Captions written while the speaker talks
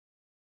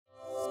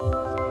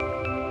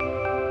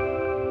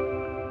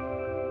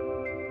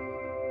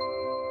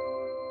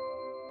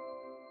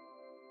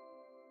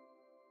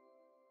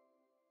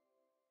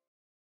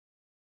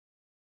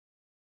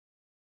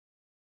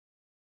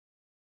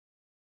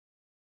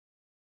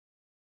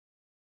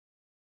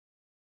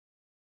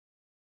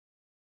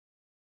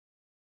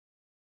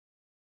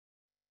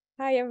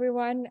Hi,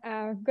 everyone.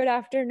 Good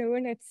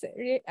afternoon.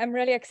 I'm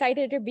really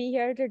excited to be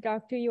here to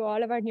talk to you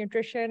all about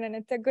nutrition. And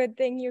it's a good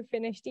thing you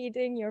finished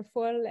eating, you're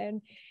full,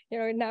 and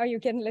now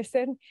you can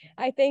listen.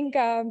 I think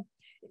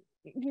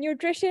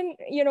nutrition,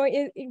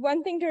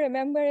 one thing to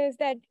remember is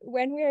that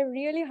when we're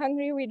really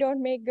hungry, we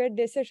don't make good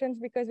decisions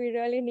because we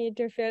really need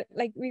to feel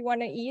like we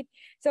want to eat.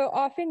 So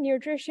often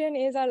nutrition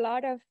is a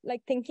lot of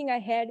like thinking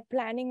ahead,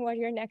 planning what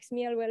your next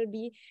meal will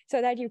be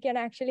so that you can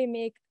actually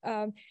make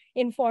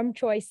informed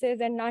choices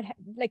and not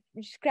like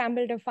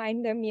scramble to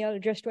find the meal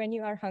just when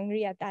you are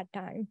hungry at that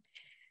time.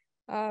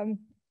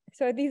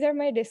 So these are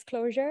my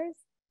disclosures.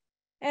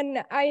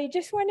 And I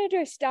just wanted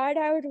to start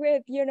out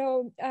with,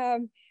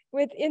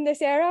 in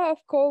this era of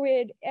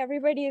COVID,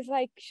 everybody is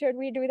like, should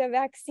we do the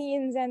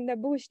vaccines and the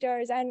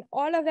boosters? And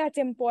all of that's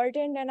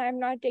important. And I'm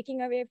not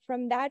taking away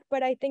from that.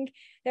 But I think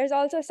there's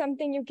also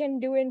something you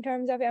can do in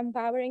terms of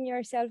empowering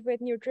yourself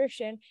with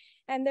nutrition.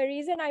 And the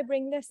reason I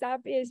bring this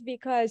up is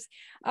because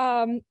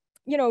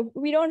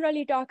we don't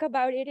really talk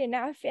about it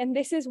enough. And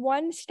this is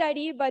one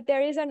study, but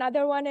there is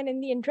another one. And in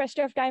the interest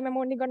of time, I'm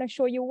only going to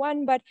show you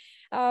one. But,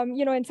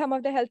 in some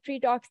of the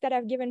HealthTree talks that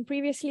I've given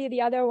previously,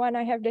 the other one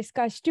I have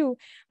discussed too.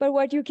 But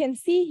what you can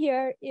see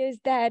here is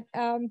that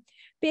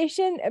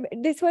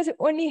this was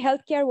only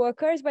healthcare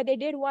workers, but they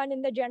did one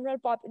in the general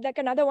like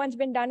another one's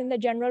been done in the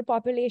general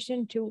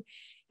population too.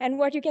 And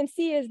what you can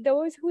see is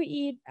those who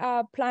eat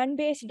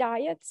plant-based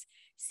diets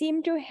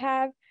seem to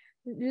have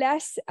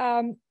less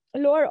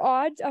lower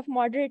odds of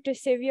moderate to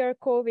severe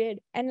COVID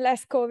and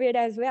less COVID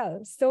as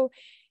well. So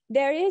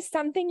there is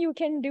something you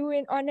can do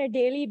on a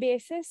daily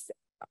basis,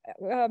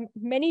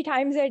 many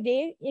times a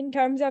day, in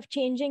terms of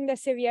changing the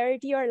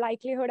severity or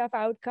likelihood of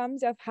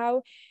outcomes of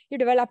how you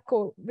develop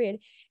COVID.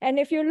 And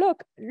if you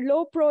look,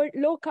 low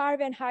carb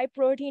and high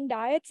protein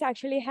diets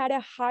actually had a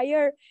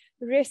higher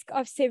risk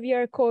of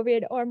severe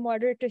COVID or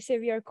moderate to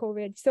severe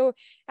COVID. So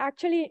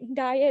actually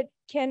diet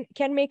can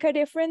make a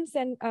difference.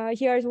 And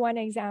here's one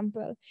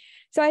example.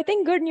 So I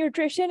think good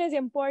nutrition is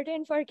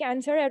important for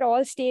cancer at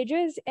all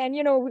stages. And,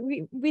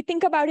 we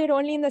think about it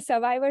only in the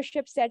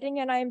survivorship setting,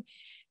 and I'm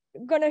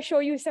going to show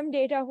you some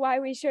data why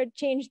we should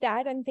change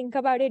that and think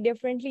about it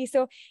differently.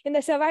 So in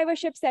the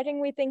survivorship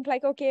setting, we think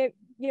like, okay,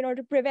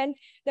 to prevent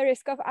the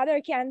risk of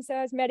other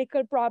cancers,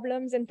 medical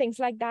problems, and things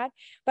like that.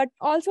 But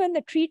also in the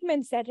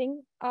treatment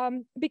setting,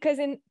 because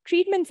in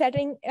treatment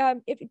setting,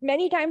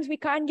 many times we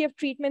can't give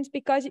treatments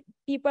because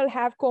people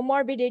have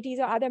comorbidities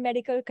or other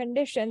medical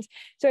conditions.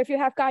 So if you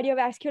have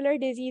cardiovascular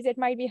disease, it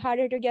might be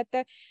harder to get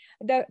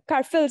the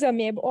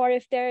carfilzomib, or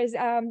if there's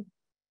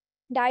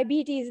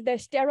diabetes, the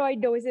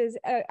steroid doses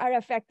are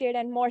affected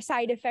and more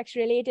side effects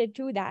related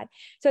to that.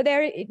 So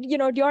there,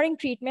 during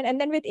treatment, and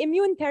then with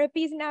immune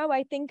therapies now,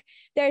 I think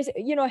there's,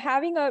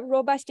 having a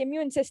robust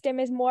immune system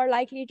is more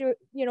likely to,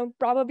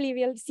 probably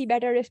we'll see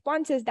better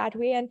responses that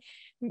way. And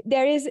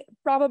there is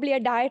probably a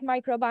diet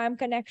microbiome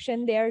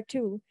connection there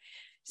too.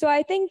 So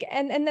I think,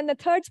 and then the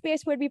third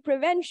space would be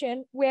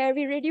prevention, where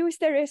we reduce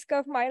the risk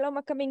of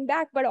myeloma coming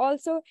back, but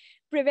also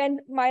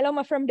prevent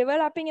myeloma from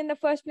developing in the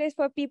first place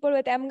for people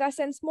with MGUS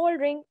and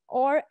smoldering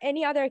or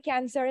any other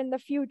cancer in the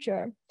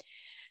future.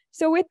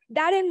 So with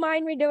that in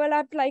mind, we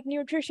developed like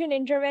nutrition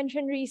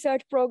intervention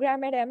research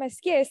program at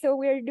MSK. So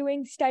we're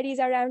doing studies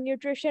around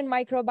nutrition,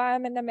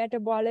 microbiome, and the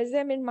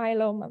metabolism in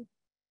myeloma.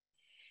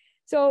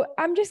 So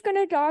I'm just going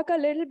to talk a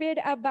little bit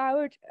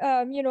about,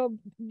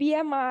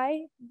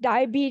 BMI,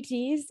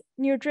 diabetes,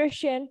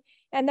 nutrition,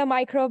 and the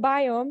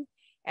microbiome.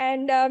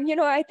 And,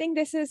 I think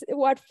this is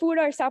what food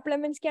or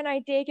supplements can I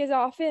take is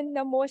often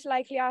the most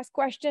likely asked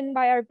question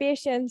by our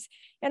patients,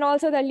 and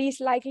also the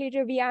least likely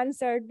to be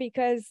answered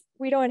because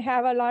we don't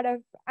have a lot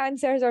of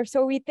answers, or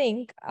so we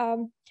think.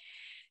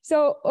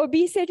 So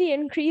obesity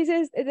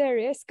increases the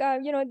risk.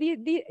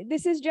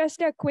 This is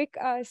just a quick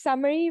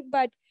summary,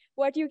 but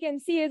what you can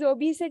see is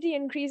obesity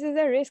increases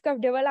the risk of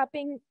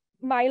developing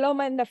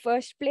myeloma in the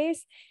first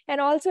place,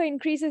 and also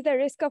increases the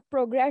risk of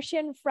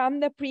progression from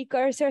the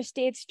precursor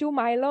states to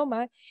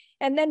myeloma.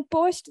 And then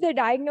post the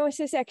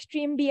diagnosis,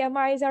 extreme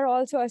BMIs are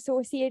also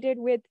associated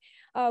with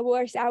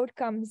worse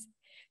outcomes.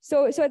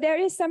 So there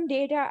is some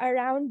data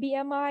around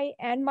BMI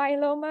and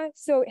myeloma.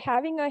 So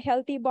having a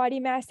healthy body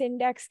mass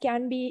index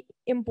can be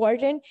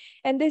important.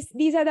 And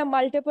these are the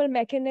multiple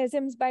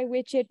mechanisms by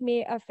which it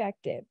may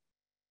affect it.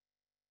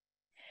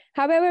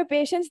 However,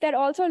 patients that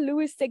also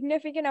lose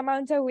significant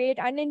amounts of weight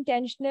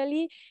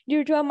unintentionally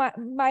due to a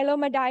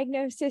myeloma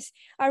diagnosis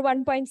are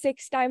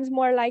 1.6 times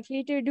more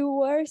likely to do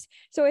worse.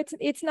 So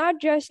it's not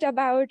just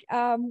about,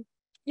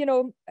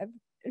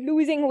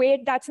 losing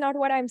weight. That's not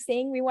what I'm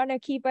saying. We want to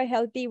keep a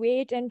healthy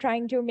weight and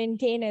trying to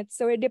maintain it.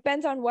 So it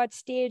depends on what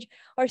stage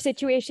or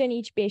situation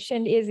each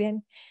patient is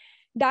in.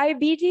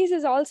 Diabetes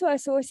is also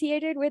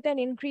associated with an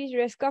increased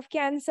risk of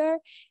cancer.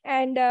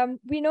 And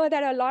we know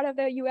that a lot of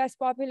the US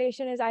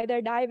population is either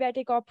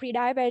diabetic or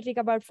pre-diabetic,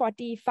 about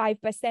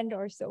 45%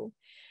 or so.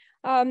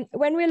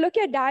 When we look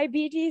at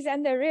diabetes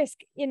and the risk,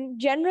 in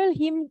general,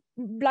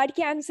 blood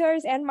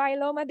cancers and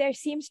myeloma, there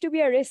seems to be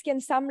a risk in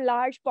some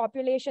large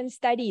population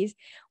studies.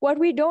 What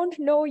we don't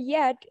know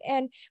yet,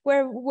 and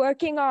we're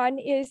working on,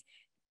 is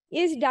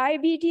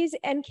diabetes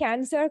and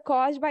cancer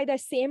caused by the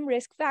same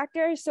risk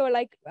factors? So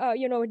like,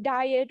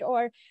 diet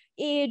or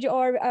age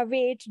or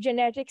weight,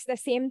 genetics, the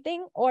same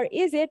thing? Or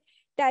is it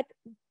that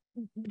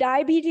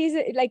diabetes,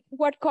 like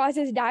what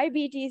causes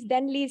diabetes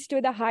then leads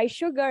to the high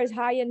sugars,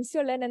 high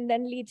insulin, and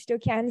then leads to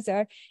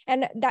cancer?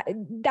 And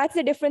that's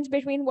the difference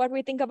between what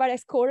we think about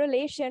as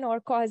correlation or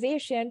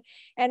causation.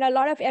 And a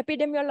lot of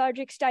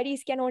epidemiologic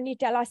studies can only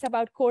tell us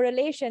about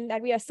correlation,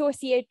 that we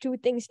associate two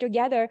things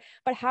together,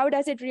 but how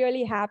does it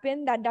really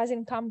happen? That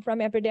doesn't come from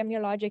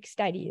epidemiologic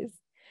studies.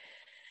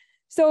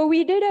 So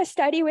we did a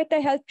study with the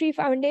HealthTree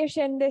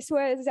Foundation. This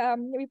was,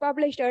 we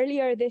published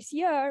earlier this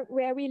year,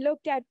 where we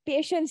looked at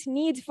patients'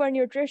 needs for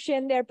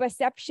nutrition, their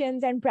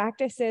perceptions and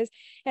practices.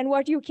 And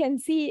what you can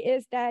see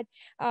is that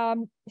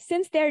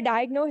since their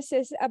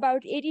diagnosis,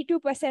 about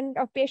 82%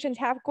 of patients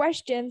have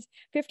questions,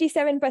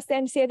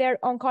 57% say their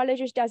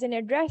oncologist doesn't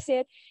address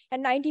it,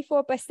 and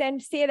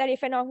 94% say that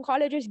if an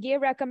oncologist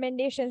gave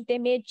recommendations, they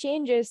made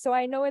changes. So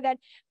I know that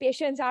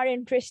patients are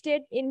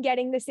interested in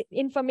getting this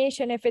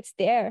information if it's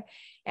there.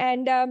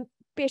 And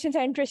patients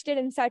are interested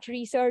in such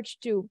research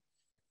too.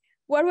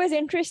 What was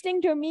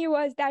interesting to me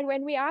was that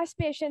when we asked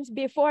patients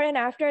before and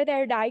after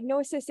their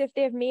diagnosis if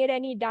they've made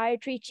any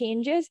dietary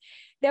changes,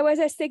 there was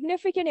a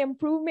significant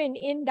improvement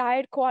in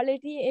diet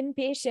quality in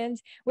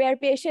patients, where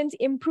patients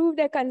improved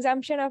their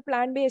consumption of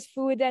plant-based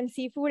foods and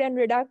seafood and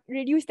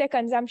reduced their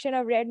consumption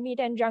of red meat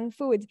and junk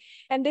foods.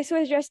 And this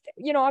was just,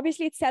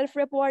 obviously it's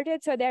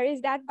self-reported, so there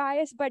is that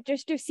bias, but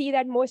just to see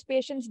that most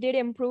patients did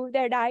improve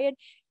their diet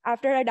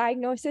after a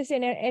diagnosis,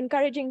 and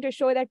encouraging to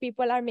show that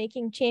people are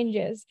making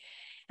changes.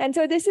 And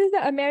so this is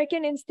the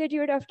American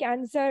Institute of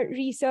Cancer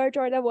Research,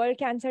 or the World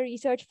Cancer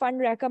Research Fund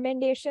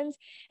recommendations.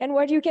 And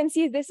what you can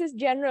see, this is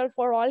general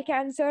for all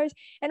cancers.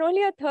 And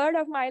only a third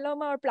of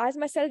myeloma or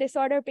plasma cell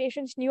disorder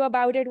patients knew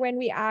about it when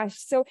we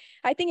asked. So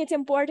I think it's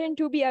important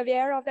to be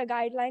aware of the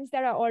guidelines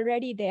that are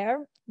already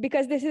there,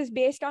 because this is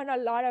based on a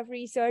lot of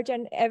research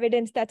and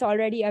evidence that's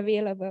already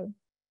available.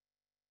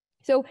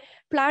 So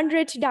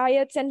plant-rich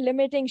diets and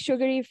limiting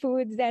sugary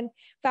foods and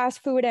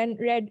fast food and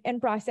red and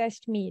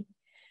processed meat.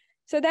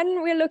 So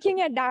then we're looking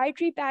at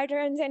dietary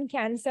patterns and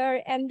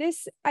cancer. And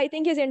this, I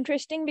think, is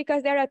interesting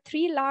because there are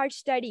 3 large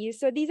studies.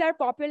 So these are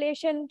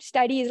population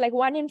studies, like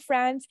one in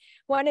France,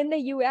 one in the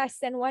US,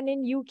 and one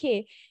in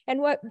UK.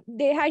 And what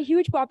they had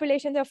huge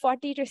populations of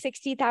 40 to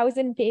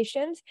 60,000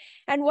 patients.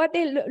 And what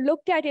they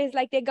looked at is,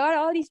 like, they got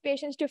all these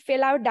patients to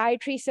fill out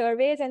dietary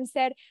surveys and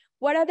said,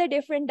 what are the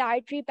different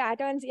dietary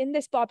patterns in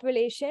this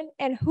population,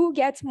 and who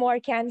gets more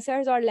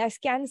cancers or less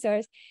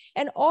cancers?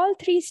 And all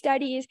 3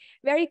 studies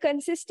very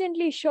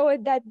consistently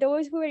showed that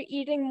those who are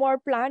eating more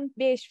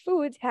plant-based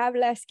foods have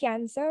less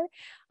cancer.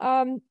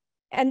 And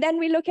then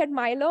we look at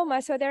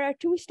myeloma. So there are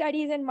 2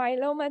 studies in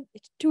myeloma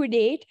to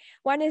date.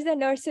 One is the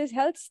Nurses'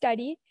 Health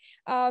Study,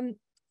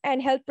 and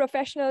health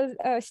professionals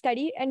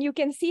study. And you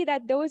can see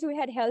that those who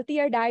had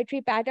healthier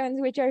dietary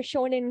patterns, which are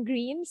shown in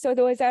green, so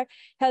those are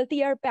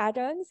healthier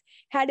patterns,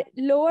 had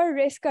lower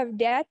risk of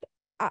death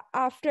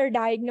after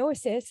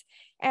diagnosis.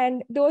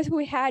 And those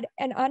who had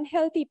an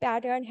unhealthy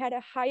pattern had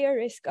a higher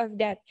risk of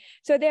death.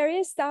 So there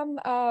is some,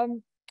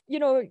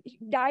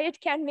 diet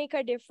can make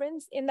a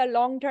difference in the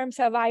long-term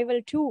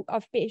survival too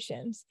of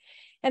patients.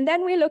 And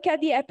then we look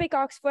at the EPIC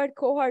Oxford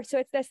cohort. So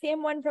it's the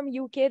same one from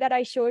UK that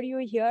I showed you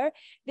here.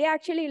 They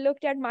actually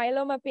looked at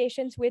myeloma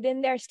patients within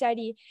their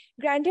study.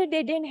 Granted,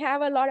 they didn't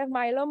have a lot of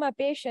myeloma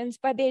patients,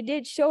 but they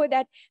did show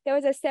that there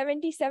was a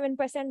 77%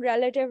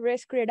 relative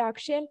risk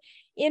reduction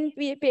in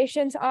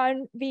patients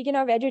on vegan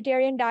or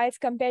vegetarian diets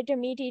compared to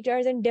meat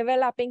eaters in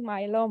developing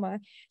myeloma.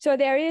 So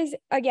there is,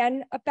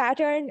 again, a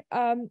pattern,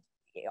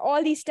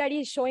 all these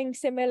studies showing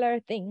similar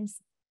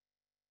things.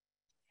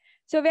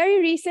 So very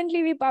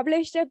recently, we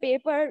published a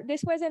paper.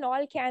 This was in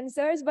all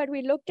cancers, but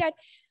we looked at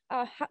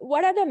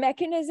what are the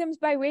mechanisms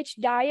by which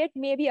diet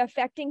may be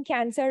affecting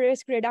cancer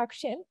risk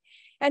reduction.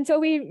 And so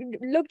we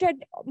looked at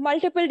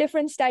multiple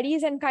different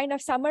studies and kind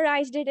of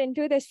summarized it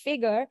into this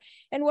figure.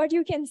 And what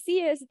you can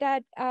see is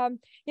that,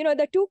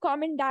 the 2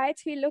 common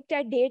diets we looked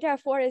at data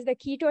for is the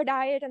keto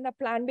diet and the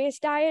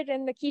plant-based diet.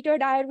 And the keto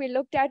diet we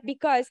looked at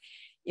because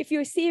if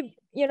you see,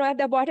 at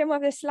the bottom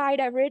of the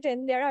slide I've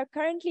written, there are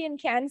currently in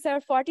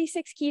cancer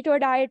 46 keto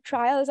diet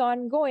trials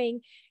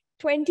ongoing,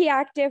 20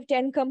 active,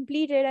 10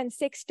 completed, and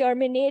 6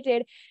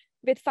 terminated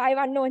with 5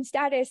 unknown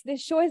status.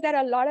 This shows that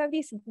a lot of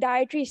these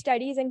dietary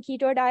studies and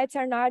keto diets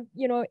are not,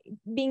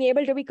 being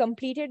able to be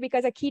completed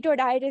because a keto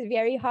diet is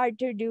very hard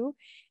to do.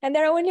 And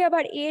there are only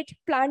about 8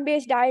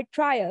 plant-based diet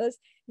trials,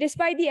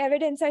 despite the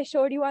evidence I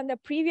showed you on the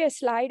previous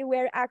slide,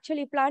 where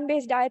actually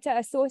plant-based diets are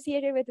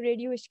associated with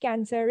reduced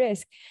cancer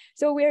risk.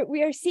 So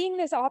we are seeing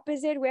this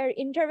opposite, where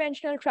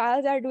interventional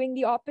trials are doing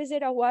the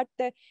opposite of what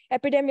the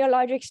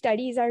epidemiologic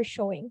studies are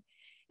showing.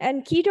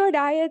 And keto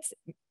diets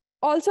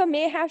also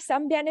may have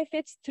some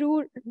benefits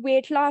through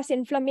weight loss,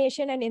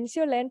 inflammation, and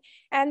insulin,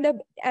 and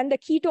the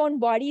ketone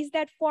bodies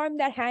that form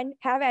that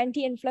have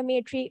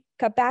anti-inflammatory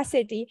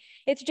capacity.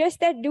 It's just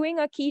that doing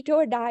a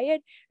keto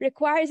diet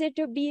requires it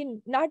to be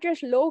not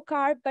just low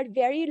carb, but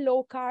very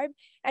low carb.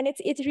 And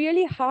it's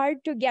really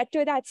hard to get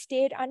to that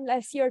state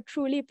unless you're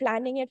truly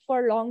planning it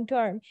for long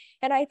term.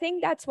 And I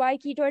think that's why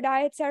keto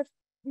diets are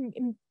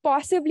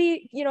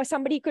possibly,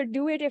 somebody could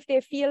do it if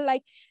they feel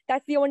like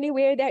that's the only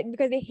way, that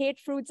because they hate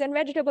fruits and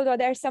vegetables, or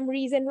there's some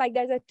reason, like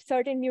there's a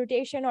certain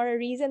mutation or a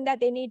reason that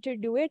they need to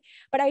do it.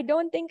 But I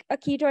don't think a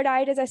keto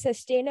diet is a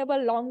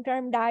sustainable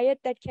long-term diet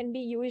that can be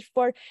used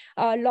for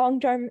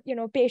long-term,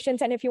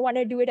 patients, and if you want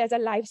to do it as a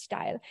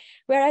lifestyle.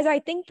 Whereas I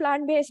think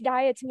plant-based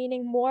diets,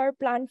 meaning more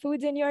plant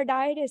foods in your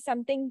diet, is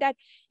something that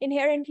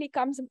inherently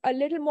comes a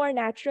little more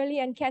naturally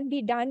and can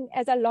be done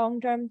as a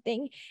long-term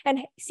thing,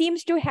 and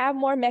seems to have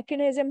more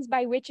mechanisms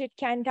by which it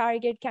can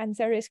target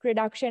cancer risk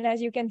reduction,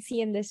 as you can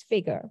see in this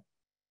figure.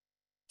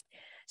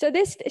 So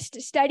this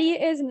study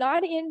is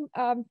not in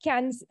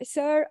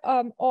cancer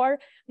or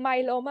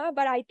myeloma,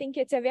 but I think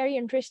it's a very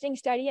interesting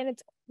study, and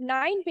it's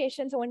 9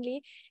 patients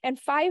only and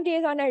 5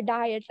 days on a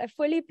diet, a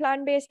fully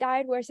plant-based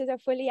diet versus a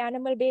fully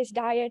animal-based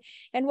diet.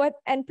 And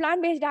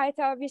plant-based diets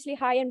are obviously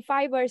high in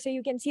fiber, so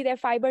you can see their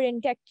fiber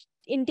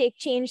intake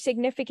change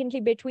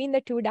significantly between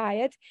the 2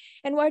 diets.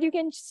 And what you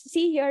can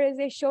see here is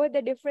they show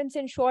the difference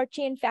in short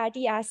chain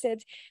fatty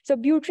acids. So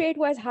butyrate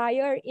was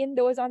higher in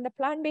those on the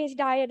plant-based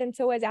diet, and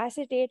so was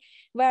acetate,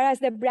 whereas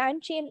the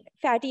branched chain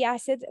fatty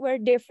acids were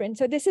different.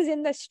 So this is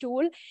in the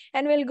stool,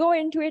 and we'll go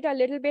into it a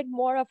little bit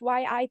more of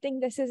why I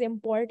think this is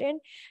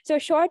important. So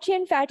short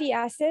chain fatty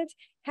acids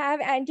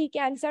have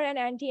anti-cancer and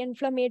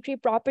anti-inflammatory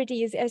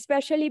properties,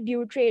 especially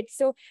butyrate.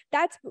 So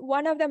that's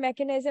one of the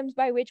mechanisms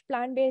by which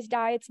plant-based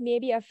diets may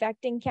be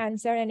affecting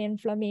cancer and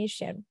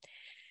inflammation.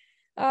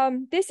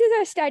 This is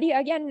a study,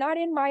 again, not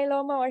in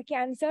myeloma or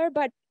cancer,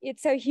 but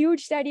it's a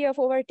huge study of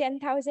over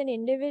 10,000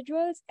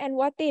 individuals. And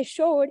what they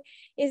showed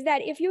is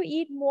that if you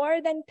eat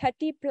more than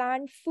 30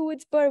 plant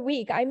foods per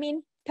week, I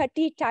mean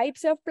 30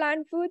 types of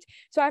plant foods.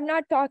 So I'm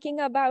not talking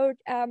about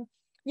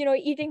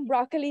eating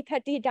broccoli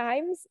 30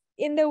 times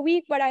in the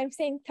week, but I'm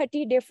saying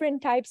 30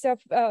 different types of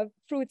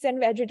fruits and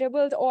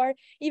vegetables, or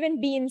even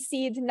beans,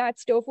 seeds,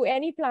 nuts, tofu,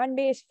 any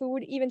plant-based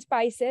food, even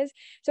spices.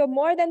 So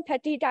more than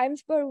 30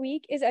 times per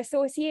week is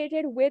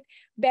associated with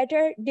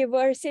better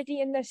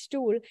diversity in the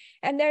stool.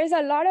 And there is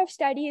a lot of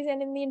studies,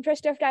 and in the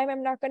interest of time,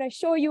 I'm not going to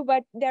show you,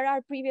 but there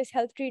are previous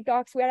HealthTree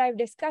talks where I've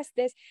discussed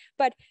this,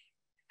 but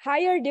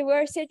higher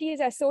diversity is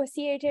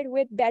associated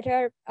with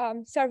better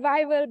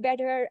survival,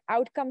 better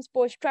outcomes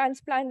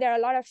post-transplant. There are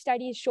a lot of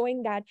studies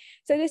showing that.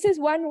 So this is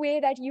one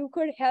way that you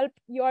could help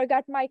your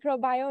gut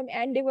microbiome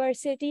and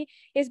diversity,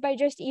 is by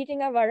just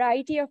eating a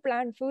variety of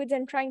plant foods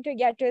and trying to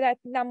get to that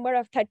number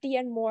of 30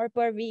 and more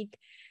per week.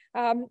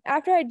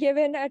 After I'd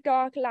given a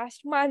talk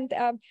last month,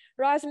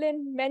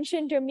 Rosalind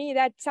mentioned to me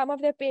that some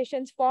of the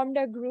patients formed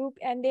a group,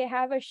 and they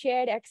have a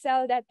shared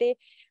Excel that they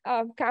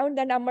count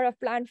the number of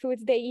plant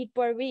foods they eat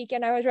per week.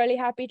 And I was really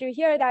happy to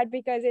hear that,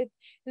 because it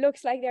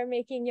looks like they're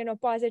making,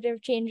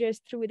 positive changes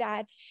through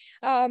that.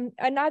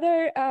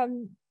 Another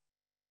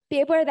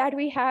paper that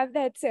we have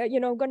that's,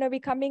 going to be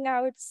coming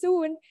out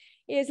soon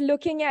is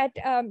looking at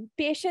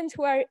patients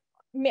who are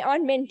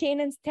on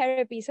maintenance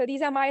therapy. So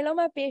these are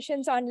myeloma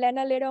patients on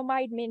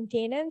lenalidomide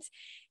maintenance.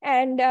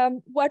 And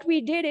what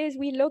we did is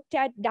we looked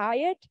at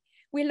diet,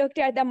 we looked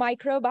at the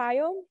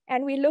microbiome,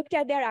 and we looked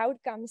at their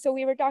outcomes. So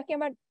we were talking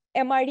about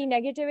MRD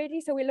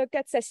negativity. So we looked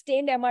at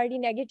sustained MRD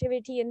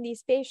negativity in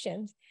these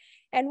patients.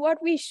 And what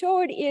we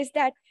showed is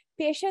that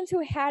patients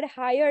who had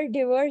higher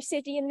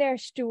diversity in their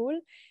stool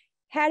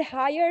had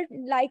higher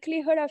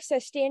likelihood of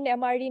sustained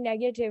MRD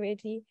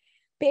negativity.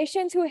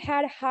 Patients who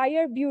had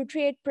higher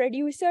butyrate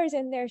producers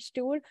in their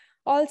stool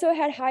also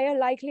had higher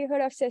likelihood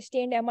of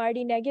sustained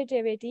MRD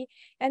negativity.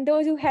 And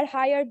those who had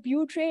higher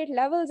butyrate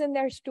levels in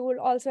their stool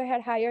also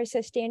had higher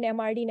sustained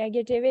MRD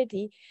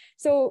negativity.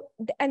 So,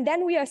 and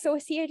then we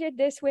associated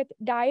this with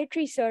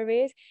dietary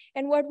surveys.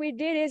 And what we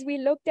did is we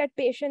looked at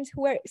patients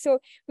who were, so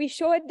we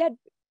showed that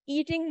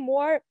eating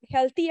more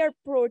healthier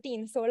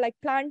protein, so like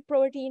plant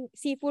protein,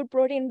 seafood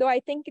protein, though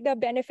I think the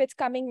benefits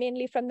coming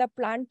mainly from the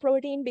plant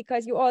protein,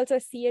 because you also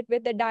see it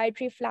with the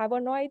dietary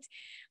flavonoids.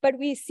 But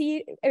we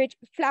see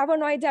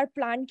flavonoids are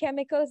plant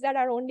chemicals that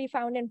are only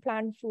found in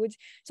plant foods.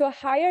 So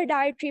higher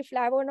dietary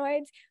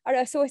flavonoids are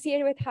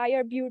associated with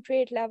higher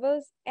butyrate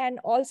levels, and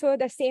also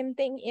the same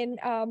thing in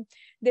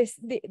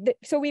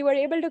so we were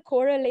able to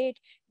correlate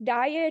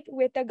diet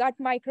with the gut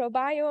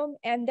microbiome,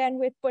 and then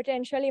with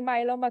potentially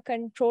myeloma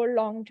control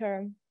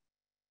long-term.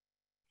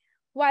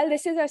 While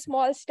this is a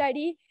small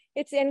study,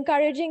 it's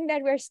encouraging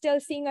that we're still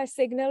seeing a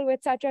signal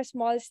with such a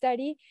small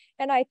study.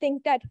 And I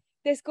think that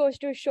this goes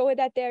to show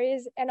that there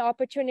is an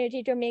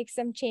opportunity to make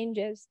some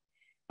changes.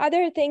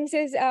 Other things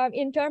is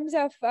in terms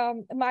of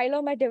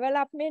myeloma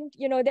development,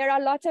 there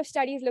are lots of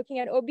studies looking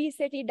at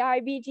obesity,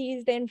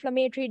 diabetes, the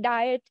inflammatory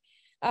diet,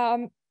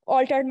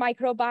 altered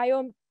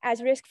microbiome.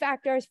 as risk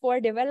factors for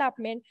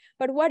development,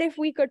 but what if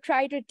we could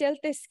try to tilt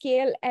the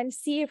scale and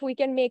see if we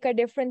can make a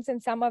difference in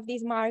some of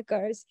these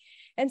markers?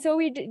 And so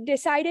we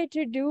decided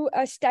to do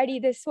a study.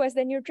 This was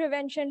the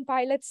Nutrivention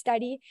pilot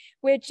study,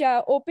 which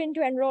opened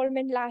to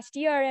enrollment last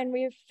year, and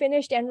we've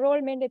finished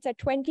enrollment. It's a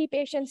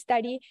 20-patient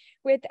study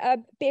with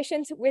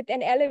patients with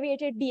an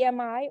elevated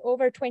BMI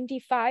over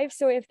 25.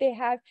 So if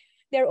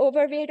they're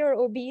overweight or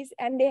obese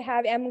and they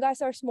have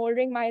MGUS or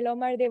smoldering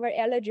myeloma, they were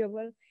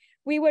eligible.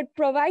 We would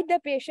provide the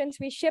patients,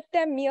 we ship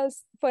them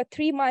meals for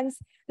 3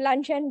 months,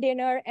 lunch and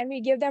dinner, and we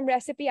give them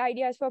recipe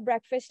ideas for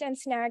breakfast and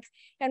snacks.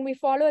 And we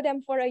follow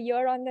them for a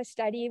year on the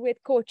study with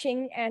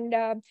coaching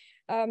and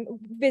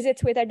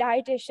visits with a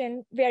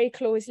dietitian very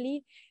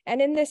closely.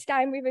 And in this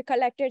time, we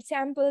collected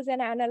samples and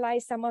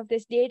analyzed some of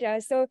this data.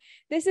 So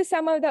this is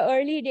some of the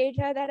early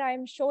data that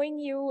I'm showing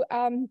you,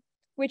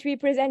 which we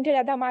presented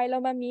at the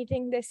myeloma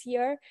meeting this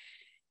year.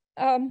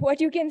 What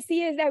you can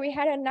see is that we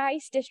had a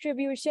nice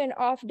distribution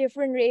of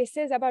different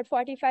races. About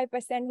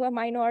 45% were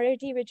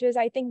minority, which is,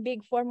 I think,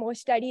 big for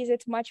most studies.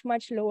 It's much,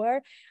 much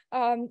lower.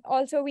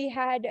 Also, we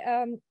had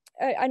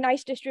a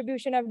nice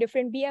distribution of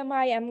different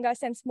BMI,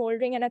 MGUS, and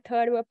smoldering, and a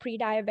third were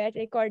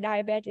pre-diabetic or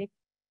diabetic.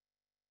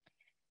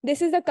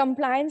 This is the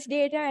compliance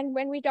data. And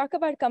when we talk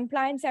about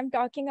compliance, I'm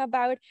talking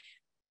about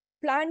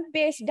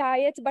plant-based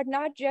diets, but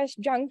not just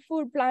junk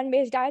food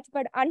plant-based diets,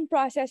 but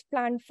unprocessed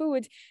plant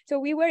foods. So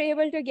we were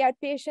able to get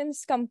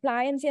patients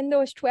compliance in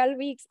those 12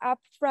 weeks up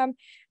from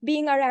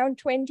being around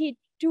 22%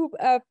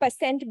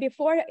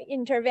 before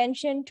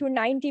intervention to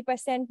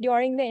 90%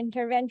 during the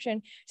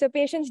intervention. So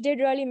patients did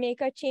really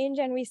make a change,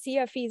 and we see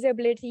a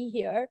feasibility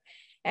here.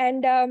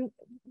 And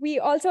we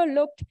also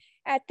looked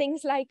at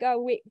things like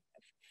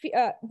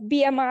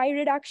BMI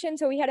reduction.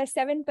 So we had a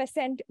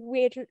 7%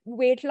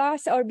 weight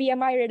loss or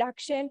BMI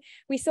reduction.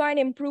 We saw an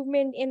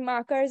improvement in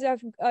markers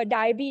of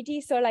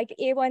diabetes, so like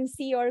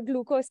A1C or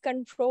glucose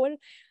control,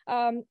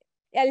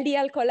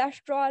 LDL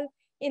cholesterol,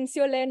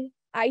 insulin,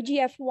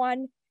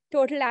 IGF-1,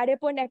 total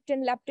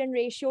adiponectin leptin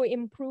ratio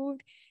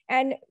improved.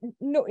 And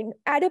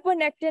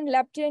adiponectin,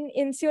 leptin,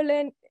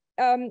 insulin,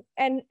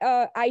 and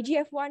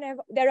IGF-1,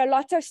 there are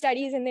lots of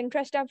studies. In the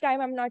interest of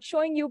time, I'm not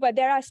showing you, but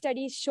there are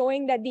studies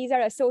showing that these are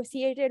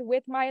associated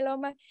with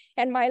myeloma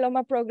and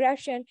myeloma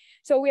progression.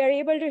 So we are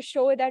able to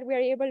show that we're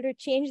able to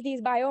change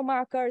these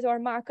biomarkers or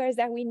markers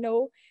that we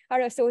know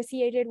are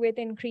associated with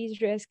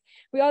increased risk.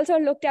 We also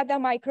looked at the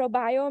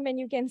microbiome, and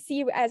you can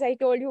see, as I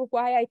told you,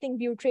 why I think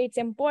butyrate's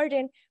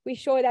important. We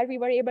show that we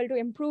were able to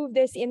improve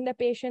this in the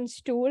patient's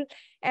stool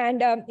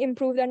and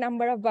improve the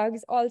number of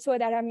bugs also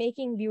that are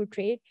making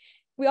butyrate.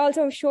 We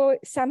also show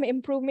some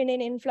improvement in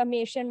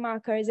inflammation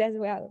markers as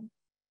well.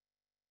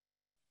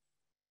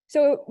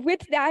 So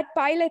with that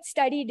pilot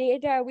study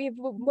data, we've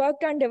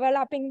worked on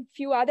developing a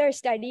few other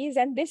studies,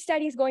 and this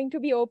study is going to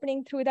be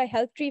opening through the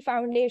HealthTree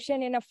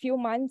Foundation in a few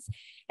months.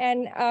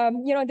 And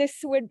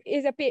this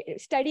is a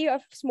study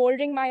of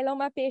smoldering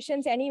myeloma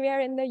patients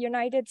anywhere in the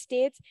United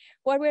States.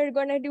 What we're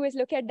going to do is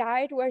look at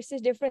diet versus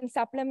different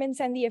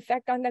supplements and the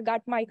effect on the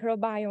gut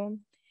microbiome.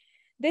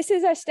 This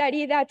is a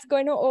study that's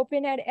going to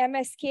open at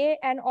MSK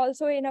and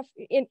also in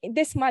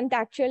this month,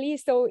 actually.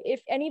 So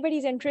if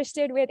anybody's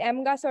interested with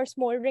MGUS or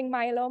smoldering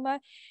myeloma,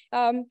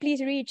 please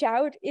reach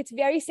out. It's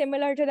very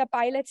similar to the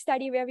pilot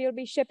study where we'll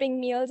be shipping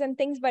meals and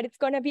things, but it's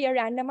going to be a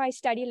randomized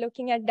study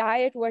looking at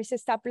diet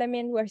versus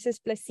supplement versus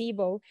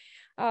placebo.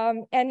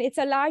 And it's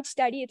a large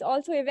study. It's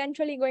also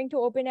eventually going to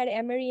open at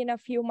Emory in a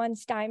few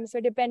months' time. So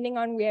depending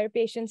on where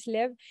patients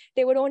live,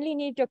 they would only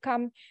need to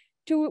come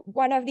to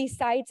one of these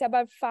sites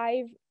about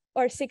 5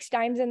 or 6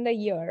 times in the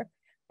year,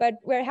 but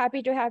we're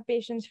happy to have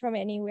patients from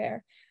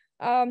anywhere.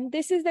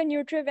 This is the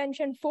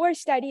Nutrivention 4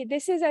 study.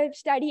 This is a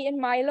study in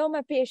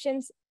myeloma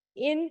patients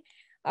in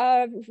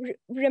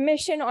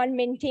remission on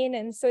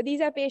maintenance. So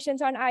these are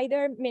patients on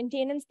either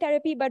maintenance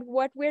therapy, but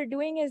what we're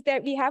doing is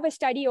that we have a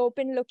study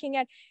open looking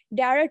at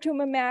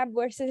daratumumab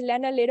versus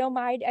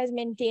lenalidomide as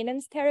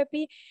maintenance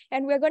therapy.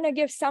 And we're going to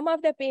give some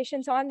of the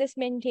patients on this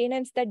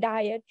maintenance the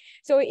diet.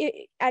 So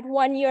at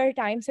 1 year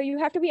time. So you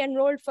have to be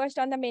enrolled first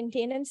on the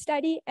maintenance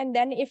study. And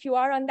then if you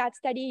are on that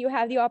study, you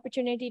have the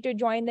opportunity to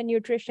join the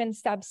nutrition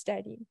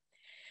sub-study.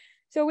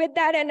 So with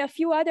that and a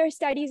few other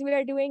studies we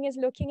are doing is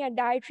looking at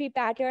dietary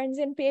patterns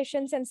in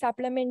patients and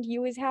supplement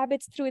use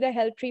habits through the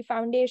HealthTree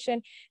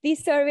Foundation.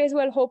 These surveys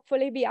will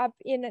hopefully be up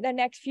in the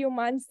next few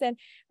months, and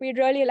we'd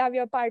really love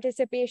your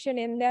participation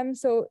in them.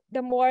 So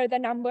the more the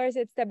numbers,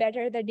 the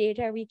better the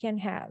data we can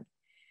have.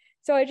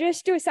 So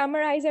just to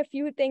summarize a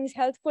few things,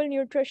 healthful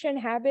nutrition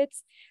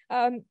habits.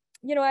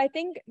 I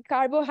think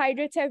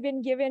carbohydrates have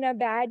been given a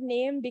bad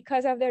name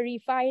because of the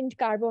refined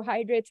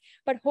carbohydrates,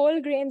 but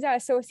whole grains are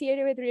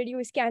associated with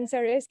reduced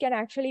cancer risk and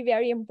actually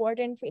very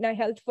important in a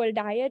healthful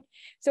diet.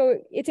 So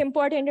it's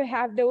important to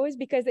have those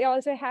because they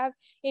also have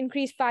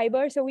increased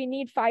fiber. So we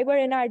need fiber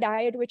in our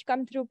diet, which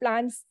come through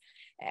plants,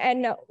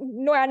 and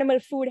no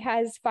animal food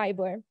has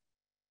fiber.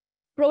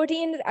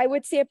 Proteins, I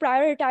would say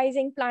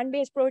prioritizing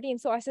plant-based protein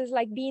sources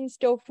like beans,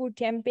 tofu,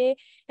 tempeh,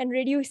 and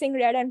reducing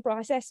red and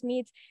processed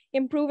meats,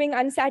 improving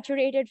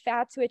unsaturated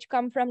fats, which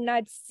come from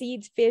nuts,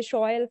 seeds, fish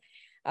oil,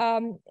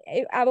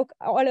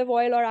 olive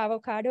oil or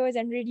avocados,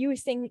 and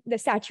reducing the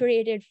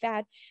saturated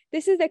fat.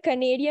 This is the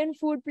Canadian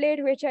food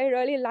plate, which I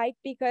really like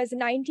because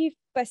 90%,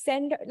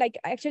 like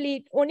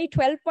actually only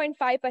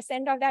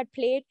 12.5% of that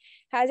plate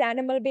has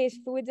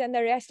animal-based foods, and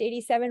the rest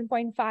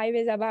 87.5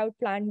 is about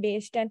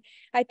plant-based. And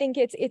I think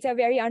it's a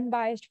very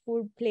unbiased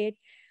food plate.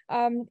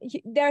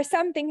 There are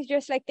some things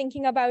just like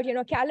thinking about,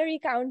 calorie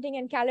counting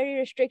and calorie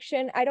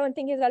restriction, I don't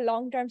think is a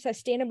long-term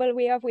sustainable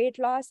way of weight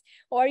loss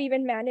or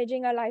even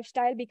managing a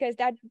lifestyle, because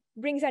that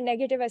brings a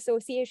negative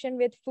association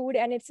with food.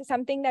 And it's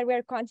something that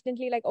we're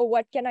constantly like, oh,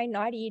 what can I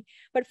not eat?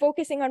 But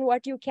focusing on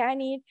what you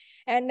can eat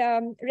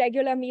and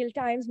regular meal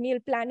times, meal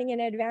planning in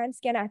advance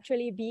can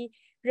actually be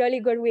really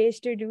good ways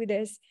to do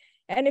this.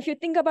 And if you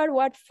think about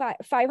what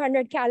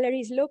 500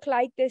 calories look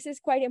like, this is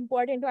quite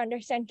important to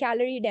understand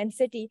calorie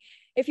density.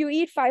 If you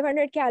eat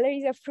 500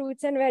 calories of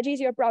fruits and veggies,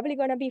 you're probably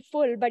going to be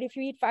full. But if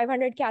you eat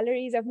 500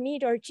 calories of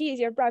meat or cheese,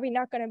 you're probably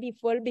not going to be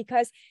full,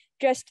 because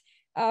just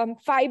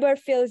fiber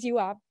fills you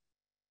up.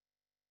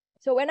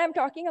 So when I'm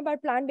talking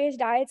about plant-based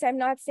diets, I'm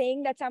not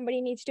saying that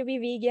somebody needs to be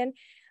vegan.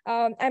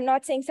 I'm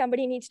not saying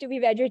somebody needs to be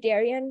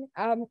vegetarian.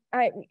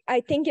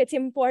 I think it's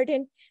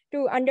important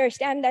to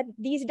understand that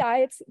these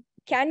diets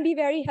can be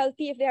very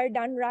healthy if they are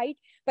done right,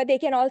 but they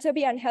can also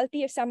be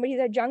unhealthy if somebody's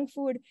a junk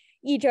food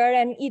eater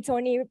and eats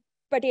only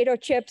potato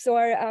chips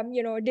or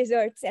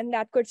desserts, and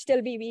that could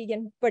still be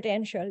vegan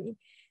potentially.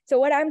 So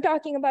what I'm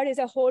talking about is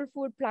a whole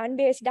food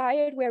plant-based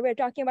diet where we're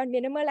talking about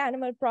minimal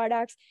animal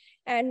products,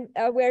 and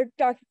we're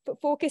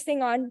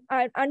focusing on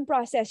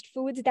unprocessed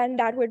foods, then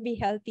that would be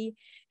healthy.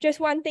 Just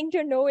one thing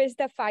to know is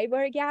the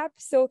fiber gap.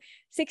 So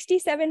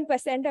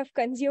 67% of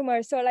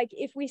consumers, so like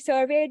if we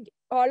surveyed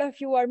all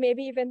of you or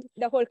maybe even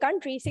the whole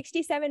country,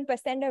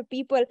 67% of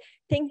people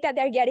think that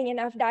they're getting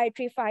enough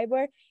dietary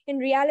fiber. In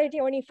reality,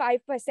 only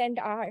 5%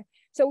 are.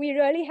 So we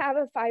really have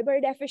a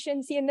fiber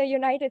deficiency in the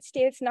United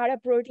States, not a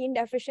protein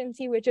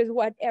deficiency, which is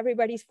what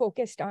everybody's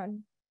focused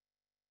on.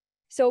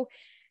 So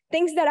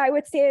things that I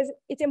would say is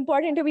it's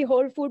important to be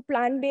whole food,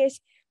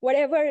 plant-based.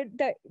 Whatever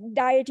the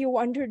diet you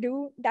want to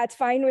do, that's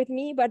fine with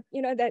me. But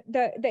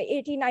the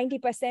 80,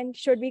 90%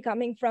 should be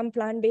coming from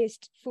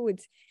plant-based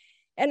foods.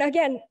 And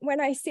again, when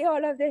I say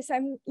all of this,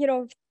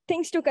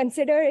 things to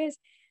consider is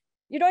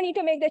you don't need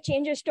to make the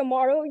changes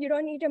tomorrow. You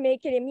don't need to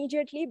make it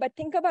immediately, but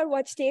think about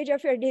what stage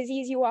of your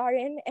disease you are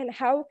in and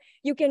how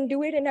you can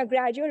do it in a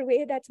gradual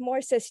way that's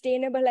more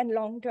sustainable and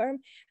long-term,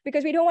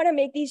 because we don't want to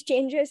make these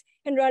changes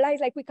and realize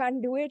like we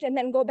can't do it and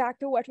then go back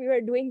to what we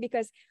were doing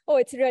because, oh,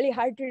 it's really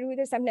hard to do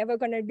this, I'm never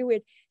going to do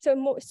it.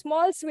 So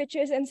small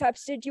switches and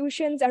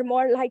substitutions are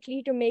more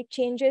likely to make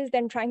changes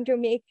than trying to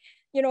make,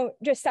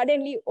 just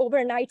suddenly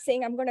overnight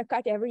saying, I'm going to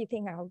cut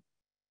everything out.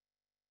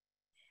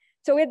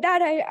 So with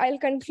that, I'll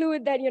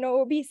conclude that,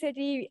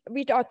 obesity,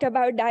 we talked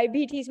about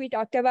diabetes, we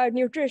talked about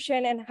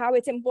nutrition and how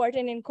it's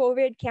important in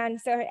COVID,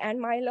 cancer, and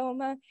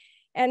myeloma,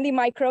 and the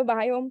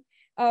microbiome,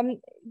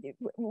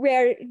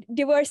 where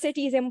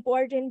diversity is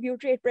important,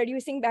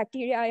 butyrate-producing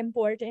bacteria are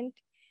important.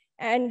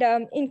 And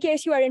in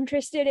case you are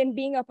interested in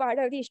being a part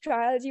of these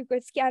trials, you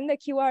could scan the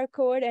QR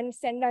code and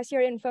send us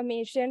your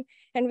information,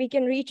 and we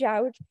can reach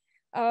out,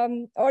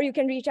 or you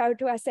can reach out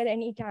to us at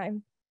any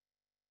time.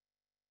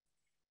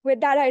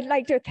 With that, I'd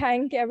like to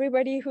thank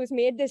everybody who's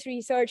made this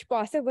research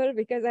possible,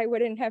 because I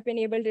wouldn't have been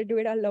able to do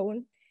it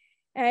alone.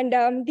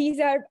 And these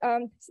are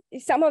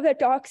some of the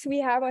talks we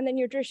have on the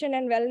nutrition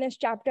and wellness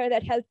chapter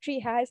that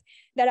HealthTree has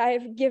that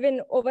I've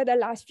given over the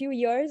last few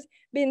years.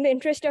 In the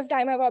interest of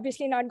time, I've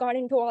obviously not gone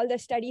into all the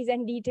studies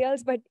and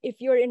details, but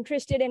if you're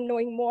interested in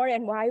knowing more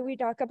and why we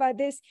talk about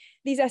this,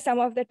 these are some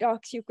of the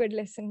talks you could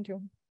listen to.